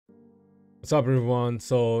What's up everyone?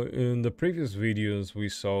 So in the previous videos we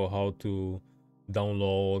saw how to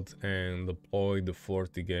download and deploy the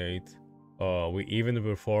FortiGate. We even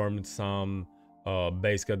performed some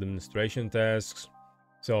basic administration tasks.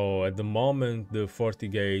 So at the moment the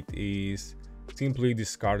FortiGate is simply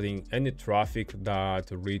discarding any traffic that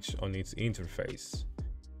reached on its interface.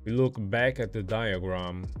 If we look back at the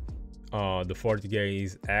diagram, the FortiGate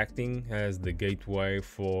is acting as the gateway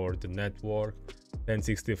for the network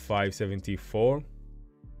 1065.74.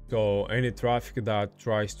 So any traffic that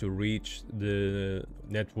tries to reach the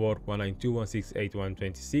network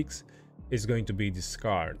 192.168.126 is going to be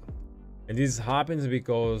discarded. And this happens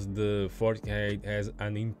because the FortiGate has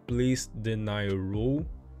an implicit denial rule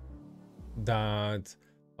that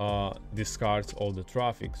discards all the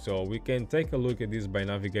traffic. So we can take a look at this by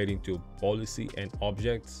navigating to Policy and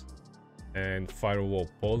Objects and Firewall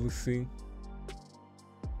Policy.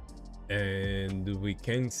 And we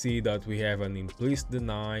can see that we have an implicit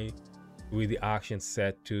deny with the action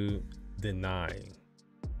set to deny.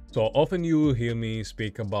 So often you will hear me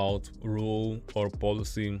speak about rule or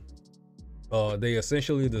policy. They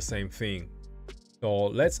essentially the same thing. So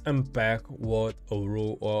let's unpack what a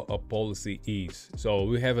rule or a policy is. So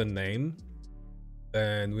we have a name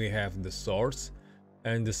and we have the source,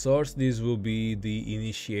 and the source, this will be the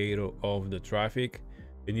initiator of the traffic.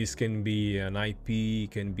 And this can be an IP,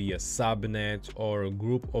 can be a subnet or a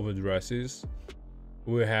group of addresses.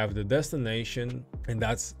 We have the destination, and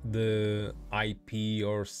that's the IP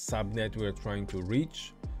or subnet we're trying to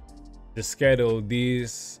reach. The schedule,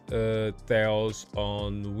 this tells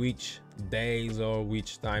on which days or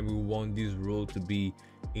which time we want this rule to be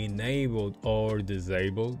enabled or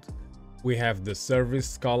disabled. We have the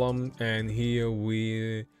service column, and here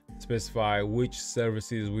we specify which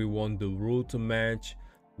services we want the rule to match,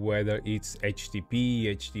 whether it's HTTP,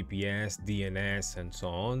 HTTPS, DNS, and so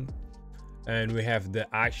on. And we have the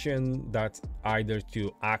action that's either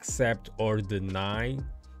to accept or deny.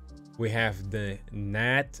 We have the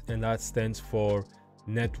NAT, and that stands for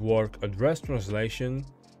Network Address Translation,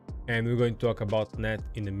 and we're going to talk about NAT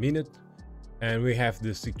in a minute. And we have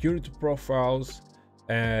the security profiles,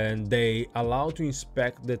 and they allow to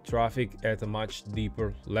inspect the traffic at a much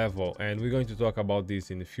deeper level, and we're going to talk about this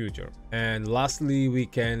in the future. And lastly, we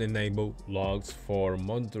can enable logs for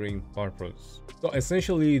monitoring purposes. So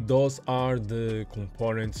essentially those are the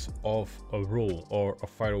components of a rule or a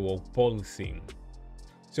firewall policy.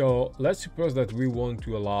 So let's suppose that we want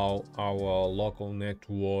to allow our local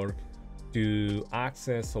network to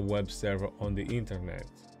access a web server on the internet.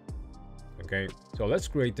 Okay, so let's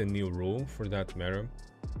create a new rule for that matter,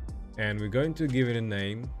 and we're going to give it a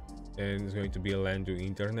name, and it's going to be a LAN to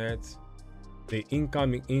internet. The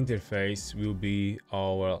incoming interface will be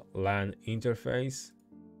our LAN interface.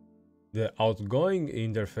 The outgoing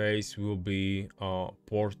interface will be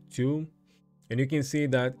port 2, and you can see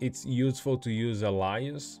that it's useful to use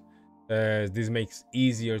alias, as this makes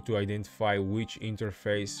easier to identify which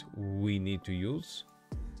interface we need to use.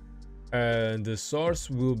 And the source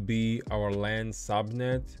will be our LAN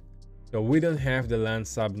subnet. So we don't have the LAN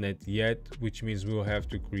subnet yet, which means we'll have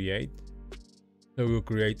to create. So we'll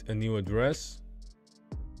create a new address,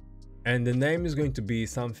 and the name is going to be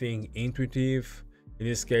something intuitive. In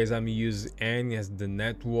this case, I'm using N as the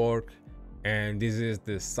network, and this is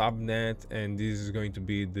the subnet, and this is going to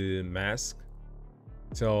be the mask.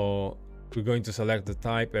 So we're going to select the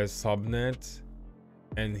type as subnet,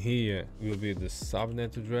 and here will be the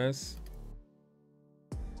subnet address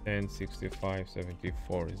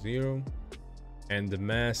 1065.74.0, and the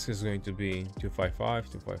mask is going to be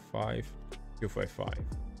 255.255.255.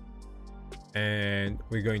 And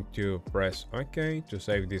we're going to press OK to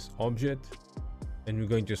save this object, and we're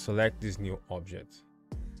going to select this new object.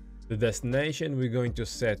 The destination we're going to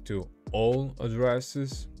set to all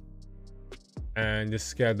addresses, and the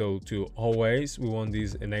schedule to always. We want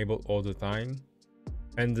this enabled all the time.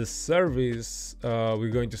 And the service, we're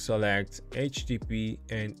going to select HTTP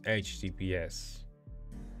and HTTPS.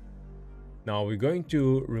 Now we're going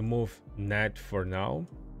to remove NAT for now,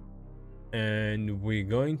 and we're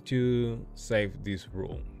going to save this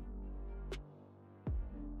rule.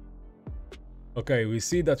 Okay, we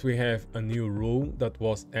see that we have a new rule that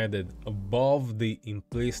was added above the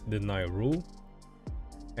implicit deny rule,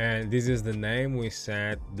 and this is the name we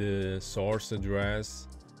set, the source address,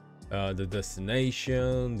 the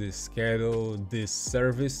destination, the schedule, the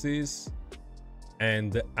services,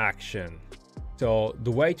 and the action. So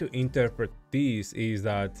the way to interpret this is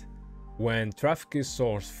that when traffic is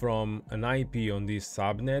sourced from an IP on this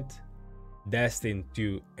subnet destined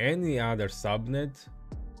to any other subnet,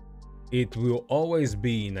 it will always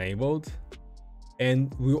be enabled,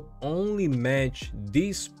 and we'll only match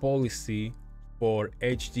this policy for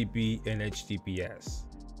HTTP and HTTPS.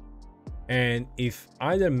 And if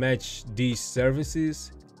either match these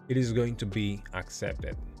services, it is going to be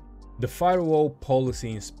accepted. The firewall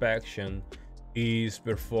policy inspection is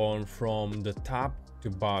performed from the top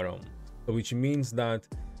to bottom, which means that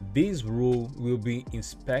this rule will be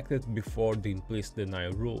inspected before the implicit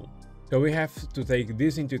denial rule. So we have to take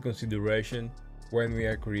this into consideration when we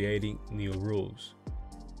are creating new rules.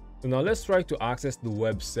 So now let's try to access the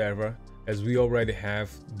web server, as we already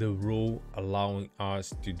have the rule allowing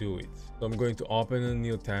us to do it. So I'm going to open a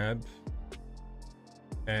new tab,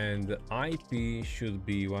 and the IP should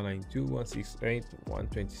be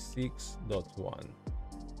 192.168.126.1,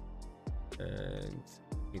 and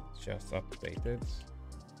it just updated.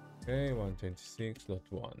 Okay,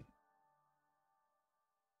 126.1.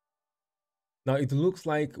 Now it looks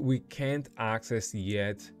like we can't access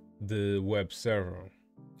yet the web server.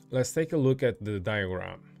 Let's take a look at the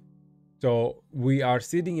diagram. So we are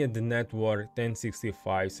sitting at the network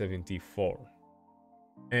 1065.74,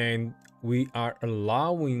 and we are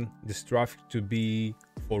allowing this traffic to be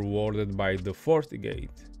forwarded by the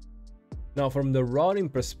FortiGate. Now from the routing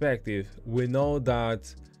perspective, we know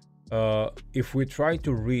that if we try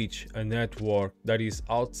to reach a network that is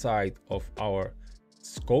outside of our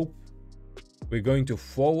scope, we're going to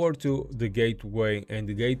forward to the gateway, and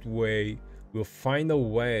the gateway will find a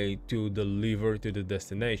way to deliver to the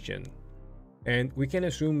destination. And we can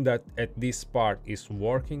assume that at this part is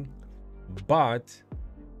working, but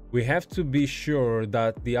we have to be sure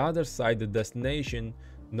that the other side, the destination,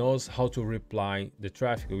 knows how to reply the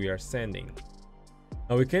traffic we are sending.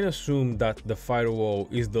 Now we can assume that the firewall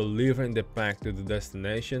is delivering the packet to the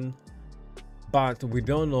destination, but we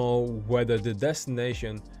don't know whether the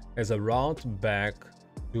destination has a route back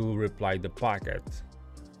to reply the packet.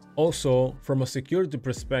 Also, from a security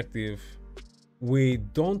perspective, we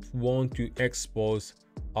don't want to expose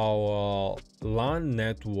our LAN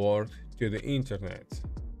network to the internet.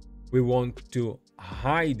 We want to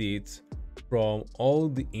hide it from all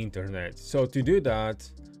the internet. So to do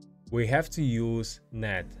that, we have to use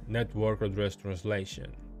NAT, Network Address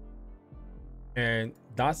Translation. And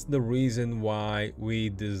that's the reason why we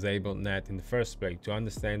disabled NAT in the first place, to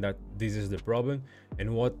understand that this is the problem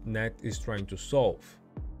and what NAT is trying to solve.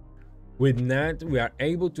 With NAT, we are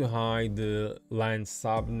able to hide the LAN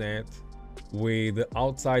subnet with the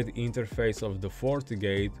outside interface of the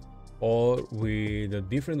FortiGate or with a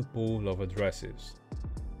different pool of addresses.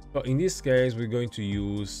 So in this case, we're going to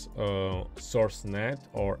use source NAT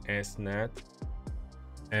or SNAT,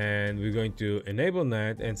 and we're going to enable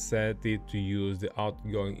NAT and set it to use the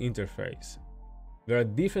outgoing interface. There are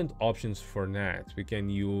different options for NAT. We can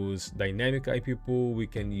use dynamic IP pool, we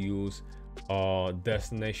can use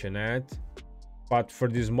destination NAT, but for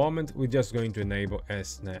this moment we're just going to enable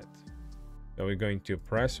SNAT. So we're going to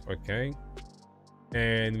press OK,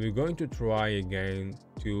 and we're going to try again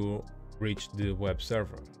to reach the web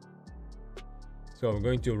server. So I'm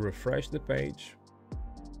going to refresh the page,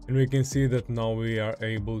 and we can see that now we are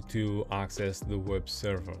able to access the web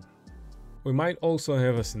server. We might also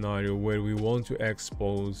have a scenario where we want to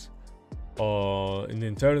expose an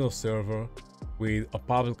internal server with a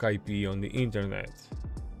public IP on the internet,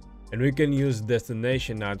 and we can use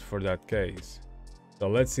destination NAT for that case. So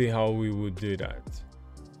let's see how we would do that.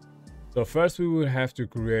 So first we will have to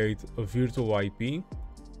create a virtual IP,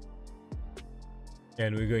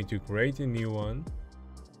 and we're going to create a new one,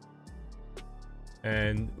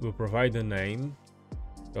 and we'll provide a name.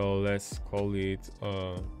 So let's call it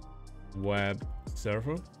web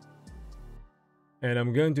server, and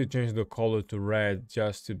I'm going to change the color to red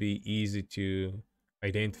just to be easy to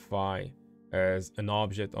identify as an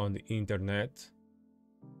object on the internet.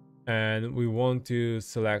 And we want to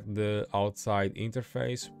select the outside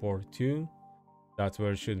interface, port 2, that's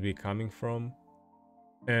where it should be coming from,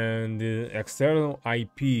 and the external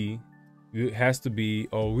IP has to be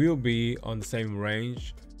or will be on the same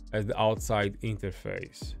range as the outside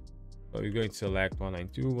interface. So we're going to select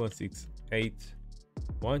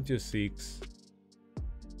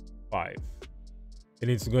 192.168.126.5,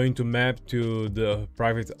 and it's going to map to the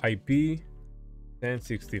private IP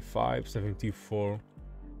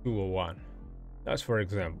 1065.74.201. That's for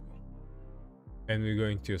example, and we're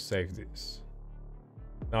going to save this.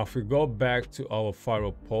 Now if we go back to our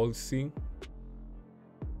firewall policy,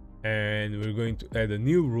 and we're going to add a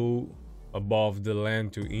new rule above the LAN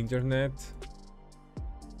to internet.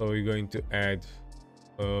 So we're going to add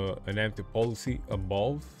an empty policy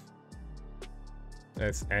above.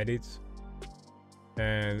 Let's add it,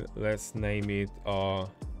 and let's name it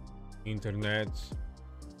internet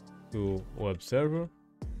to web server,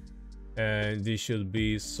 and this should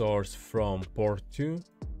be sourced from port 2,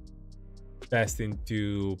 testing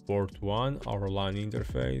to port 1, our LAN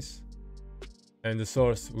interface, and the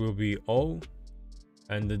source will be O,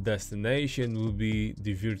 and the destination will be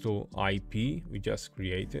the virtual IP we just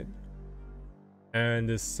created, and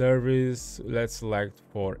the service let's select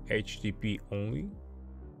for HTTP only,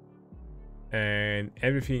 and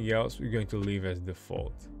everything else we're going to leave as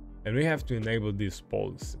default, and we have to enable this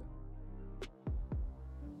policy.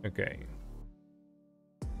 Okay,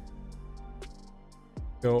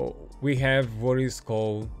 so we have what is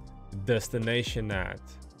called destination NAT,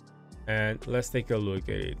 and let's take a look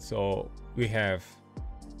at it. So we have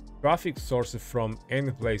traffic sources from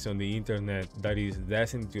any place on the internet that is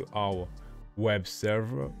destined to our web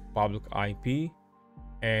server public IP,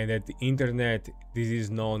 and at the internet this is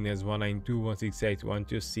known as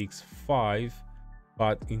 192.168.1.265,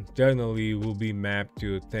 but internally will be mapped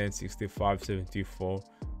to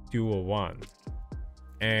 10.65.74.201,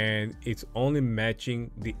 and it's only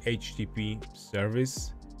matching the HTTP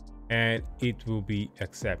service and it will be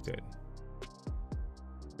accepted.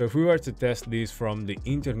 So if we were to test this from the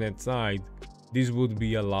internet side, this would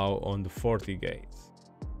be allowed on the FortiGate.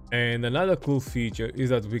 And another cool feature is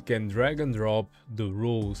that we can drag and drop the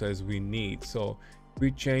rules as we need. So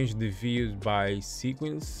we change the views by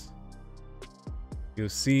sequence. You'll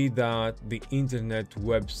see that the internet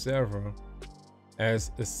web server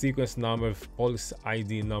has a sequence number of policy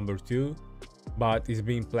ID number 2, but is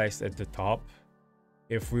being placed at the top.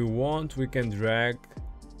 If we want, we can drag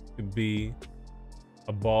to be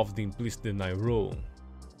above the implicit deny rule.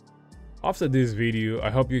 After this video,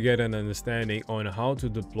 I hope you get an understanding on how to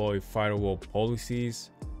deploy firewall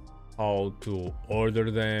policies, how to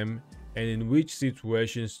order them, and in which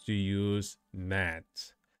situations to use NAT,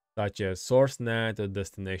 such as source NAT or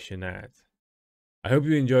destination NAT. I hope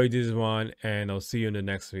you enjoyed this one, and I'll see you in the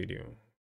next video.